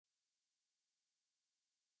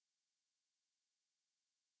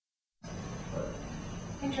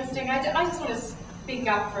interesting. I just want to speak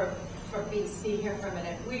up for BC here for a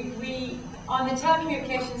minute. We on the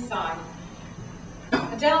telecommunications side,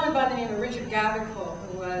 a gentleman by the name of Richard Gathercole,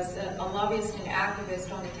 who was a lobbyist and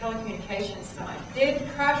activist on the telecommunications side, did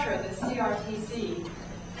pressure the CRTC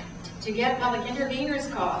to get public interveners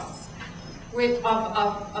costs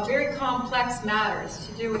of very complex matters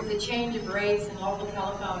to do with the change of rates in local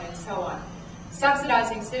telephone and so on,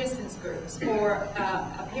 subsidizing citizens groups for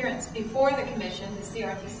appearance before the Commission, the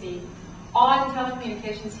CRTC, on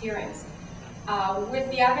telecommunications hearings. With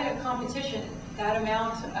the advent of competition, that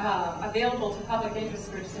amount available to public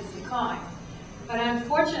interest groups has declined. But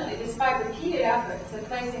unfortunately, despite repeated efforts at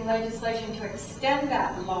placing legislation to extend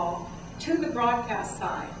that law to the broadcast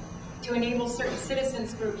side, to enable certain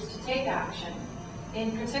citizens groups to take action,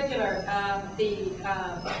 in particular the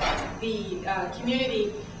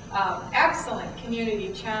community, excellent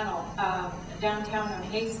community channel downtown on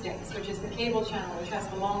Hastings, which is the cable channel which has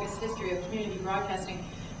the longest history of community broadcasting.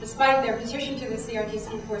 Despite their petition to the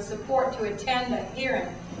CRTC for support to attend a hearing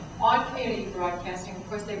on community broadcasting, of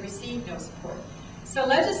course they received no support. So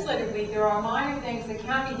legislatively, there are minor things that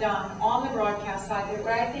can be done on the broadcast side that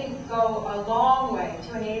I think go a long way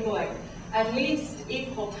to enabling at least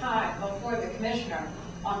equal time before the Commissioner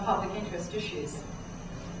on public interest issues.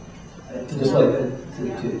 I'd just like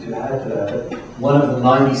to add to that, one of the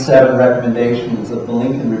 97 recommendations of the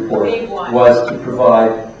Lincoln Report was to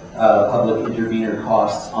provide public intervener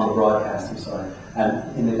costs on the broadcasting side.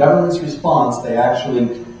 And in the government's response, they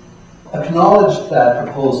actually acknowledged that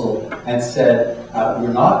proposal and said,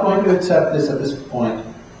 we're not going to accept this at this point.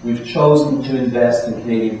 We've chosen to invest in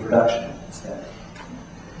Canadian production instead.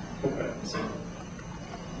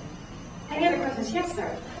 Any other questions? Yes,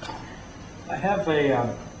 sir. I have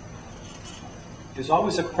a, there's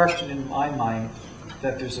always a question in my mind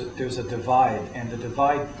that there's a divide, and the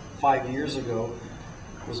divide 5 years ago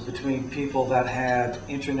was between people that had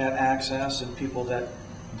internet access and people that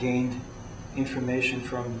gained information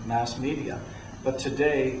from mass media. But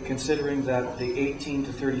today, considering that the 18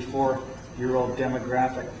 to 34-year-old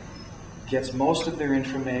demographic gets most of their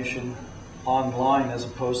information online as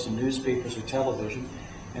opposed to newspapers or television,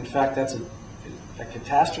 in fact, that's a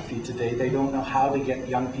catastrophe today. They don't know how to get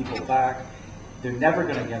young people back. They're never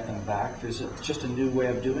going to get them back. There's just a new way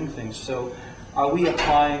of doing things. So are we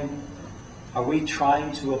trying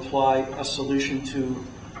to apply a solution to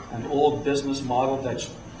an old business model that's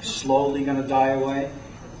slowly going to die away?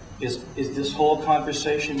 Is this whole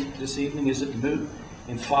conversation this evening, is it moot?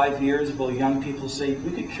 In 5 years, will young people say,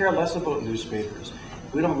 we could care less about newspapers.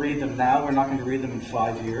 We don't read them now, we're not going to read them in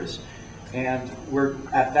 5 years. And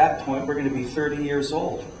at that point, we're going to be 30 years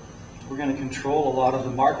old. We're going to control a lot of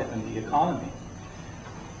the market and the economy.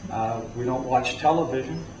 We don't watch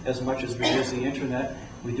television as much as we use the internet.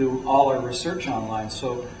 We do all our research online.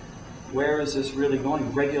 So where is this really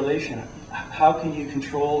going? Regulation. How can you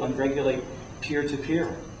control and regulate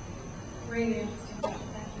peer-to-peer? Really interesting.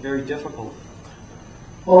 Very difficult.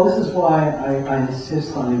 Well, this is why I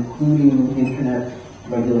insist on including internet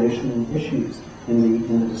regulation issues in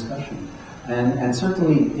the discussion. And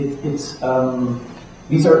certainly these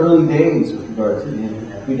are early days with regard to the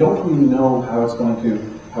internet. We don't really know how it's going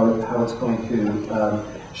to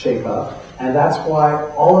shape up. And that's why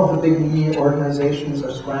all of the big media organizations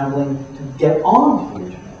are scrambling to get on the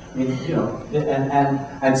internet. I mean, you know,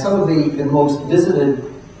 and some of the most visited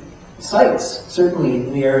sites, certainly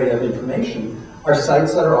in the area of information, are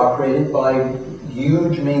sites that are operated by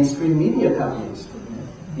huge mainstream media companies,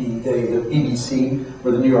 the BBC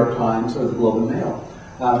or the New York Times or the Globe and Mail.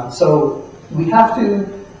 So we have to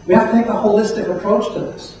take a holistic approach to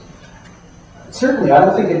this. Certainly, I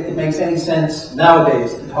don't think it makes any sense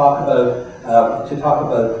nowadays to talk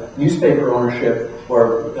about newspaper ownership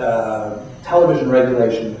or television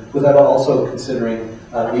regulation without also considering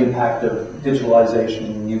the impact of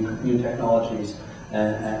digitalization, new technologies,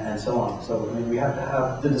 and so on. So I mean, we have to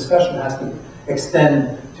have the discussion has to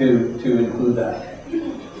extend to include that.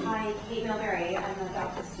 Hi, Kate Milbury. I'm a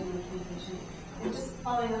doctoral student in communication. And just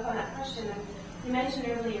following up on that question, you mentioned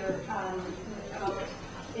earlier about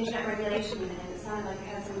internet regulation, and it sounded like you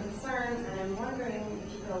had some concern, and I'm wondering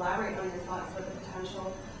if you could elaborate on your thoughts about the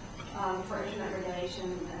potential for internet regulation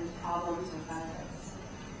and problems or benefits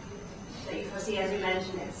that you foresee. As you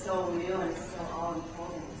mentioned, it's so new and it's still all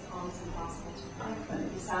unfolding. It's almost impossible to predict, but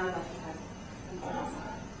you sounded like you had concerns.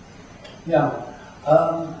 Yeah,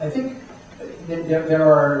 I think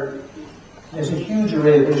there's a huge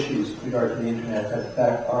array of issues with regard to the internet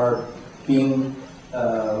that are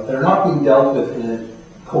not being dealt with in a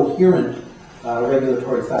coherent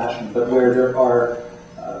regulatory fashion, but where there are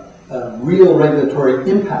real regulatory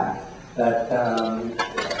impact that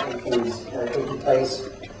taking place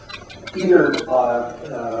either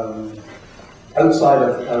outside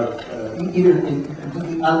of either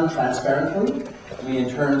completely untransparently. I mean, in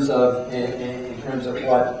terms of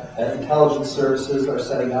what intelligence services are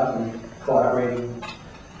setting up and collaborating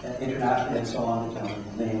internationally and so on,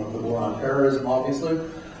 in the name of the war on terrorism, obviously,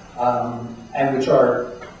 and which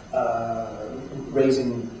are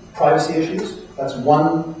raising privacy issues. That's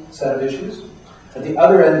one set of issues. At the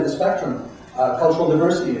other end of the spectrum, cultural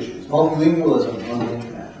diversity issues, multilingualism on the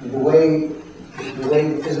internet. I mean, the way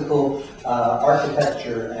the physical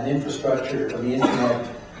architecture and infrastructure of the internet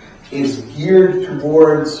is geared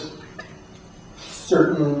towards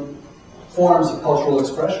certain forms of cultural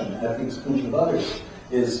expression at the exclusion of others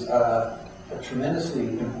is a tremendously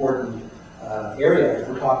important area if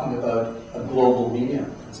we're talking about a global medium,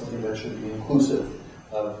 and something that should be inclusive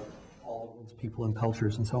of all the world's people and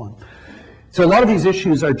cultures and so on. So a lot of these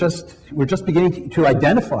issues are we're just beginning to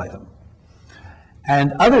identify them.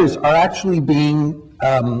 And others are actually being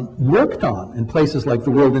worked on in places like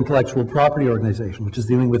the World Intellectual Property Organization, which is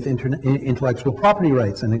dealing with intellectual property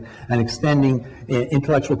rights and extending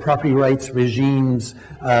intellectual property rights regimes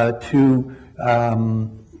to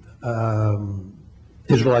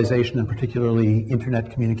digitalization and particularly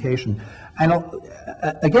internet communication. And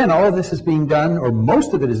again, all of this is being done, or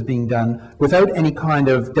most of it is being done, without any kind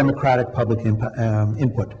of democratic public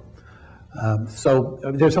input. So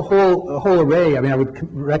there's a whole array. I mean, I would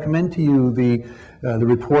recommend to you the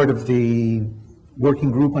report of the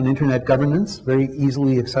Working Group on Internet Governance, very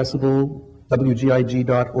easily accessible,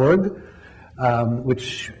 wgig.org,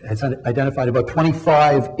 which has identified about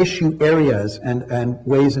 25 issue areas and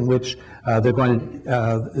ways in which they're going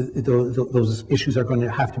to, those issues are going to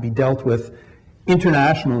have to be dealt with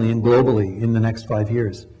internationally and globally in the next 5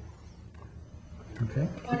 years. Okay.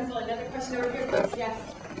 Wonderful. Another question over here, please. Yes.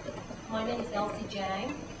 My name is Elsie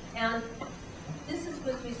Jang, and this is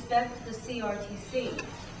with respect to the CRTC.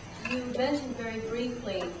 You mentioned very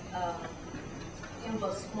briefly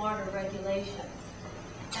about smarter regulations,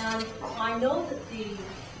 and I know that the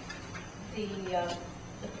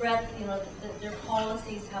threat, that their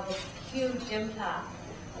policies have a huge impact.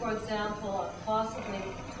 For example, possibly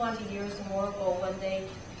 20 years or more ago, when they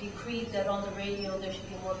decreed that on the radio there should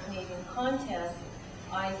be more Canadian content,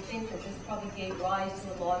 I think that this probably gave rise to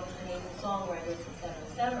a lot of Canadian songwriters, et cetera,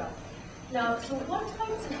 et cetera. Now, so what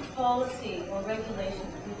types of policy or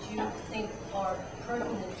regulations would you think are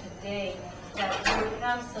pertinent today that would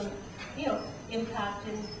have some, impact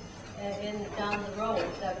in down the road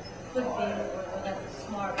that could be or that is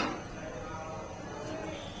smart?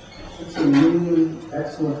 It's a really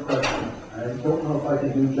excellent question. I don't know if I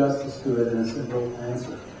can do justice to it in a simple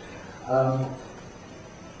answer.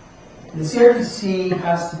 The CRTC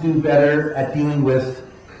has to do better at dealing with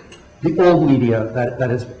the old media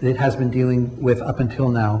that it has been dealing with up until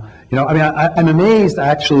now. I'm amazed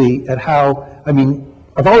actually at how,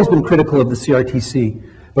 I've always been critical of the CRTC,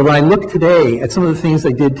 but when I look today at some of the things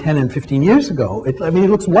they did 10 and 15 years ago, it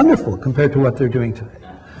looks wonderful compared to what they're doing today.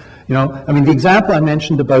 The example I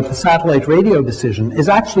mentioned about the satellite radio decision is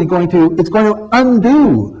actually going to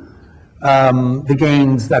undo the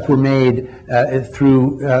gains that were made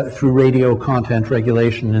through radio content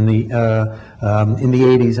regulation in the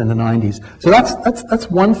 80s and the 90s. So that's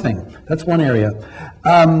one thing. That's one area.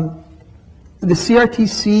 The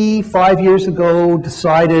CRTC 5 years ago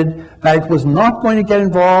decided that it was not going to get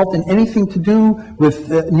involved in anything to do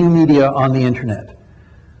with new media on the internet.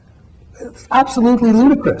 It's absolutely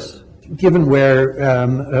ludicrous, given where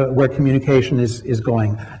communication is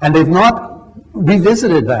going, and they've not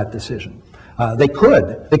revisited that decision. They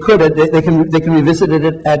can revisit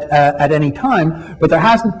it at any time, but there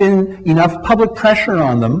hasn't been enough public pressure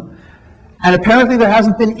on them, and apparently there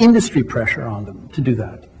hasn't been industry pressure on them to do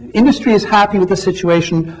that. Industry is happy with the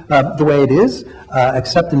situation the way it is,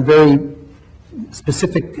 except in very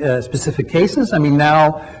specific cases.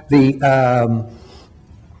 Now the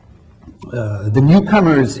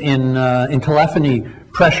newcomers in telephony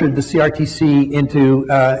pressured the CRTC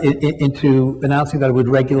into announcing that it would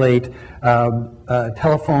regulate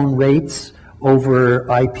telephone rates over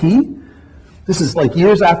IP. This is like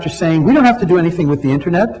years after saying we don't have to do anything with the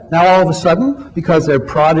internet. Now all of a sudden, because they're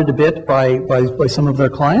prodded a bit by some of their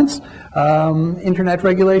clients, internet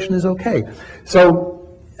regulation is okay. So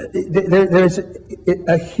there's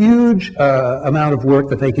a huge amount of work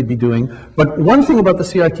that they could be doing. But one thing about the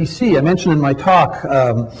CRTC, I mentioned in my talk,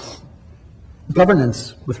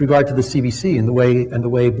 governance with regard to the CBC and the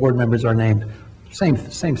way board members are named.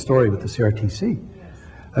 Same story with the CRTC.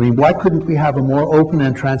 Why couldn't we have a more open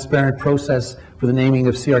and transparent process for the naming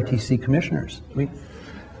of CRTC commissioners?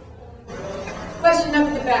 Question up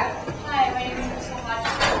at the back.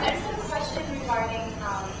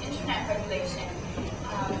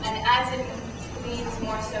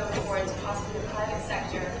 towards possibly the private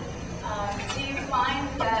sector. Do you find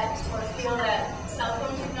that, or feel that cell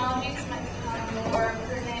phone technologies might become more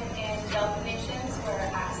pertinent in developed nations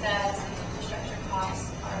where access and infrastructure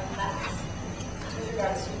costs are less with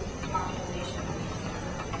regards to democratization?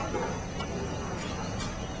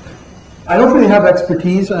 I don't really have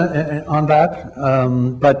expertise on that,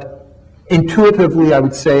 but intuitively I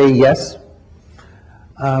would say yes,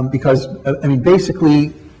 because, I mean,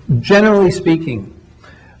 basically, generally speaking,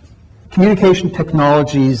 communication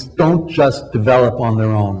technologies don't just develop on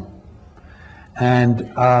their own. And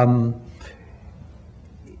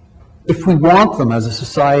if we want them as a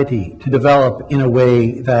society to develop in a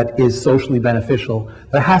way that is socially beneficial,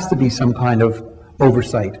 there has to be some kind of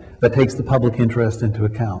oversight that takes the public interest into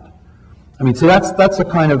account. I mean, so that's a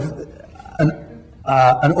kind of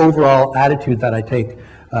an overall attitude that I take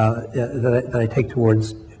that I take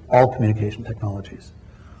towards all communication technologies.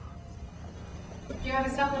 Do you have a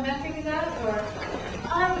supplementary to that, or?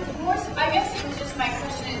 More so, I guess it was just my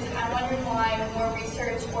question is, I wondered why more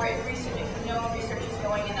research, or if no research is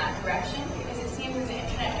going in that direction, because it seems as the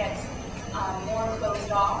internet gets more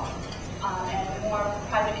closed off and more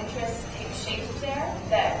private interests take shape there,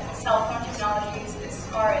 that cell phone technologies, as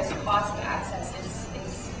far as cost of access, is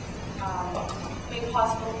made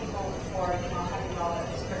possible for people for $100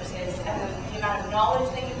 versus the amount of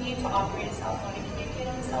knowledge that you need to operate a cell phone and communicate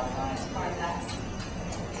on a cell phone as part of that.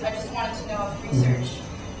 So I just wanted to know if research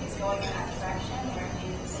is going in that direction, or if you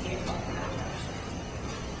see it going in that direction.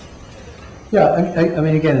 Yeah, I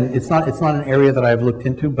mean, again, it's not an area that I've looked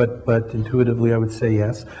into, but intuitively I would say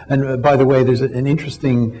yes. And by the way, there's an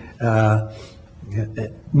interesting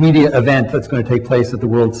media event that's going to take place at the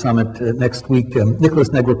World Summit next week. Nicholas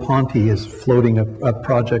Negroponte is floating a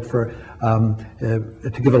project for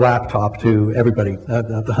to give a laptop to everybody,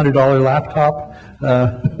 the $100 laptop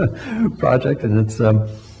project, and it's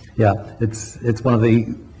it's one of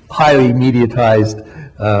the highly mediatized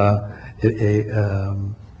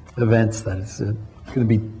events that is going to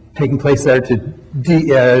be taking place there to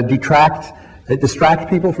distract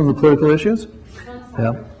people from the political issues.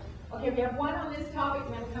 Yeah. Okay, we have one on this topic,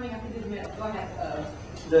 and then coming up in 2 minutes. Go ahead.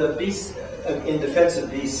 In defense of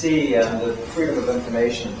BC, the Freedom of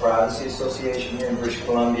Information and Privacy Association here in British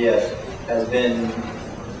Columbia has been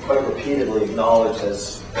quite repeatedly acknowledged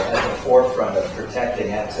as at the forefront of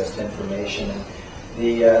protecting access to information. And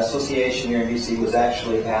the association here in BC was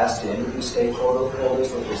actually asked to interview stakeholders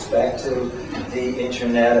with respect to the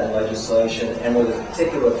internet and legislation, and with a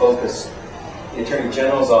particular focus. The Attorney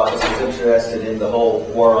General's office was interested in the whole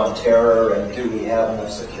war on terror and do we have enough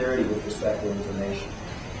security with respect to information.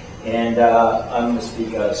 And I'm going to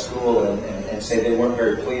speak out of school and say they weren't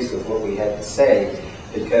very pleased with what we had to say,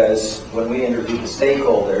 because when we interviewed the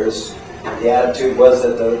stakeholders, the attitude was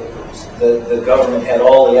that the government had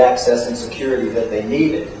all the access and security that they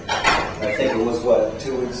needed. And I think it was,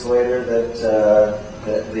 2 weeks later that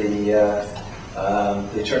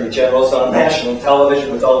the Attorney General's on national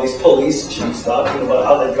television with all these police chiefs talking about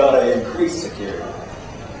how they've got to increase security.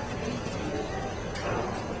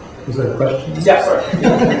 Was that a question? Yeah, sorry.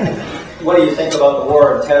 What do you think about the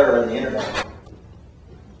war on terror and the internet?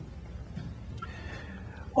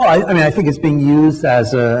 Well, I mean, I think it's being used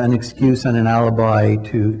as an excuse and an alibi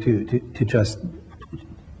to just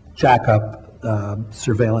jack up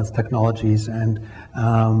surveillance technologies and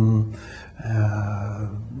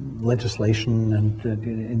legislation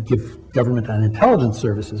and give government and intelligence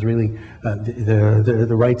services really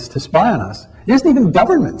the rights to spy on us. It isn't even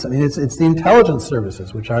governments. I mean, it's the intelligence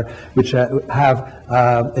services which have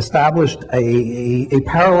established a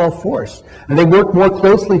parallel force, and they work more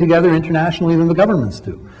closely together internationally than the governments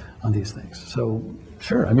do on these things. So,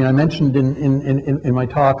 sure. I mean, I mentioned in my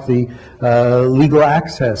talk the legal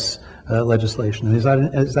access legislation. Is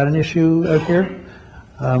that an issue out here?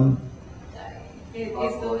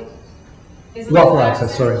 Lawful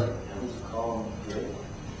access, sorry.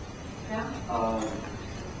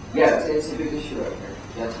 Yeah, it's a big issue out here.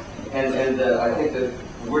 Yes, and I think the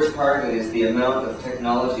worst part of it is the amount of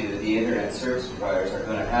technology that the internet service providers are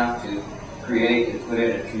going to have to create and put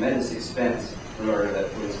in a tremendous expense in order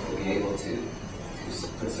that police will be able to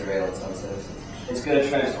put surveillance on citizens. It's going to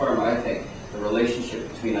transform, I think, the relationship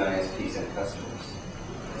between ISPs and customers.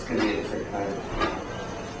 It's going to be a different kind of.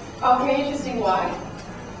 Okay, interesting. Why?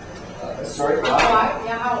 Sorry? Why?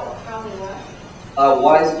 Yeah, how and why?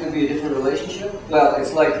 Why is it going to be a different relationship? Well,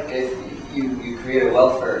 it's like if you create a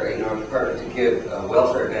welfare, department to give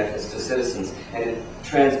welfare benefits to citizens, and it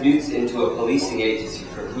transmutes into a policing agency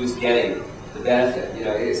for who's getting the benefit.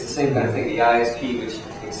 It's the same kind of thing. The ISP, which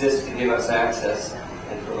exists to give us access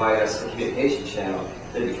and provide us a communication channel,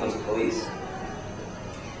 then becomes police.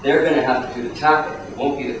 they're going to have to do the tapping. It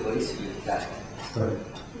won't be the police who do the tapping. Right.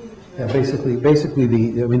 Yeah, basically,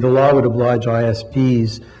 the law would oblige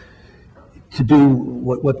ISPs to do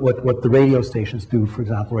what the radio stations do, for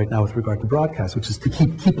example, right now with regard to broadcast, which is to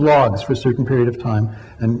keep logs for a certain period of time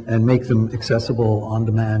and make them accessible on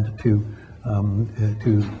demand to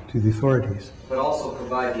the authorities. But also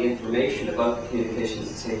provide the information about the communications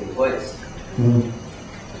that's taking place. Mm-hmm.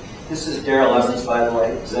 This is Daryl Evans, by the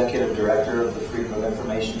way, Executive Director of the Freedom of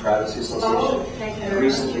Information Privacy Association.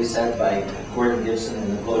 Recently said by Gordon Gibson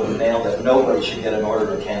in the Globe and Mail that nobody should get an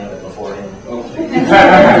order to Canada before him.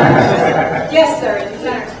 Yes, sir.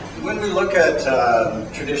 Senator. When we look at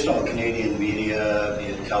traditional Canadian media, be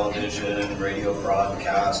it television, radio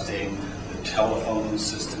broadcasting, the telephone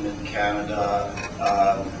system in Canada,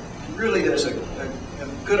 really there's a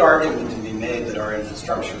good argument to be made that our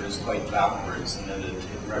infrastructure is quite backwards and that it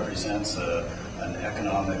represents an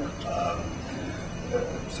economic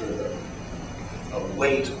sort of a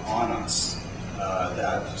weight on us.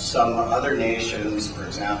 That some other nations, for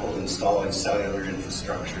example, installing cellular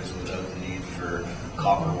infrastructures without the need for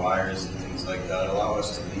copper wires and things like that, allow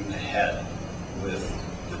us to leap ahead with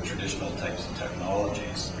the traditional types of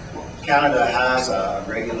technologies. Canada has a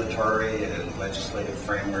regulatory and legislative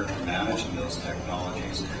framework for managing those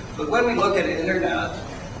technologies. But when we look at internet,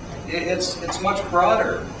 it's much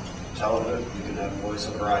broader. You can have voice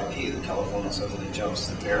over IP. The telephone suddenly jumps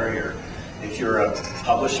the barrier. If you're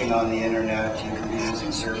publishing on the internet, you can be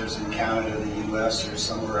using servers in Canada, the US, or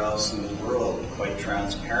somewhere else in the world quite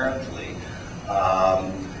transparently.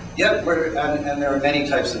 Yet, and there are many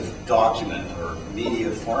types of document or media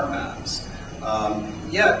formats.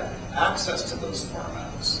 Yet, access to those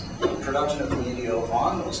formats, the production of media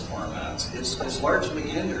on those formats is largely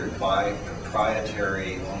hindered by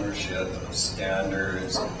proprietary ownership of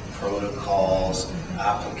standards, protocols,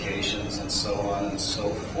 applications, and so on and so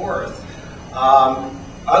forth.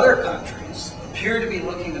 Other countries appear to be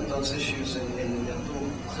looking at those issues in little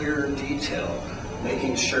clearer detail,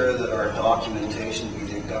 making sure that our documentation,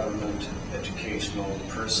 be it government, educational,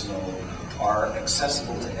 personal, are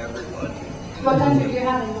accessible to everybody. What country do you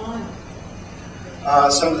have in mind?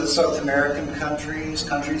 Some of the South American countries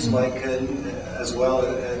like, as well,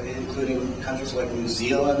 including countries like New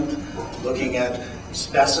Zealand, looking at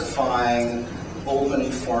specifying open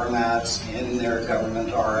formats in their government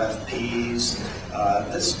RFPs,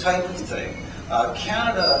 this type of thing.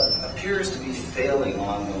 Canada appears to be failing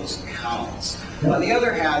on those counts. On the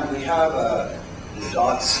other hand, we have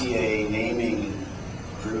the .ca naming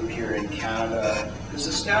group here in Canada who's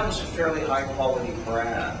established a fairly high-quality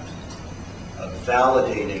brand of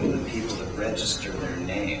validating the people that register their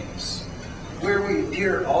names. Where we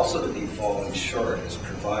appear also to be falling short is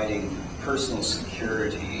providing personal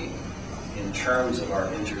security in terms of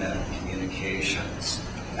our internet communications.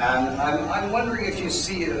 And I'm wondering if you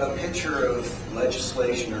see a picture of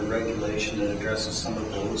legislation or regulation that addresses some of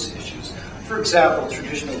those issues. For example,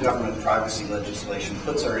 traditional government privacy legislation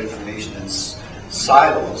puts our information in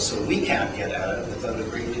silos so we can't get at it without a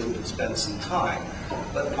great deal of expense and time.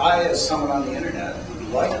 But I, as someone on the internet, would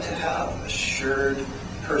like to have assured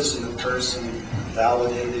person-to-person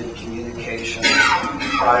validated communications,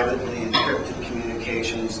 privately encrypted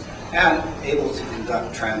communications, and able to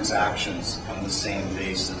conduct transactions on the same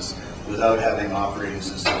basis without having operating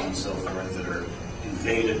systems and so forth that are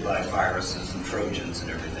invaded by viruses and Trojans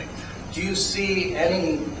and everything. Do you see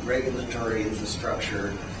any regulatory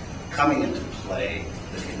infrastructure coming into play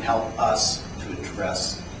that can help us to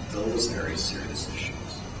address those very serious issues?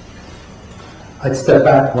 I'd step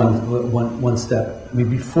back one step. I mean,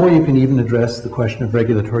 before you can even address the question of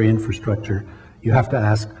regulatory infrastructure, you have to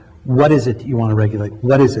ask, what is it you want to regulate?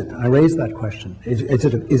 What is it? I raised that question.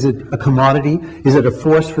 Is it a commodity? Is it a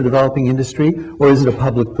force for developing industry? Or is it a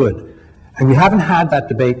public good? And we haven't had that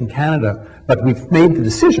debate in Canada, but we've made the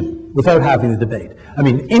decision without having the debate. I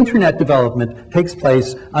mean, internet development takes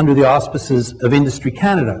place under the auspices of Industry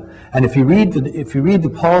Canada. And if you read the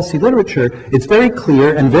policy literature, it's very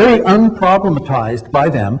clear and very unproblematized by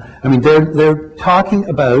them. I mean, they're talking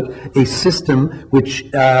about a system which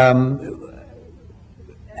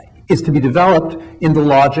is to be developed in the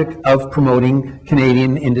logic of promoting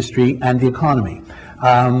Canadian industry and the economy.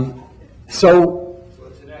 So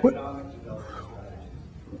it's an economic development strategy.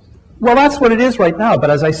 Well, that's what it is right now. But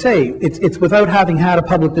as I say, it's without having had a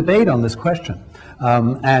public debate on this question.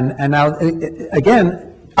 And now, again,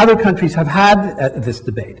 other countries have had this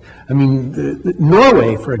debate. I mean,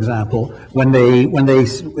 Norway, for example, when they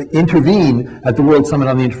intervene at the World Summit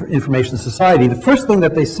on the Information Society, the first thing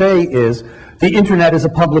that they say is, the internet is a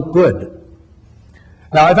public good.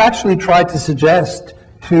 Now, I've actually tried to suggest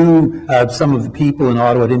to some of the people in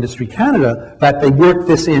Ottawa at Industry Canada that they work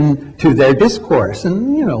this into their discourse,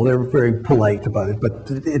 and you know they're very polite about it, but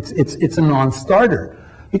it's a non-starter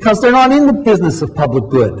because they're not in the business of public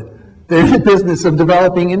good. They're in the business of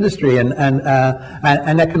developing industry and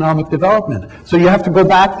economic development. So you have to go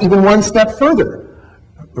back even one step further.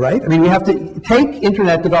 Right? I mean, we have to take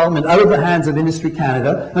internet development out of the hands of Industry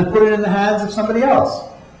Canada and put it in the hands of somebody else.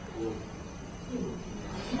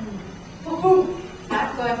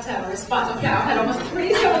 That got a response. Okay, I had almost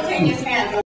 3 simultaneous hands.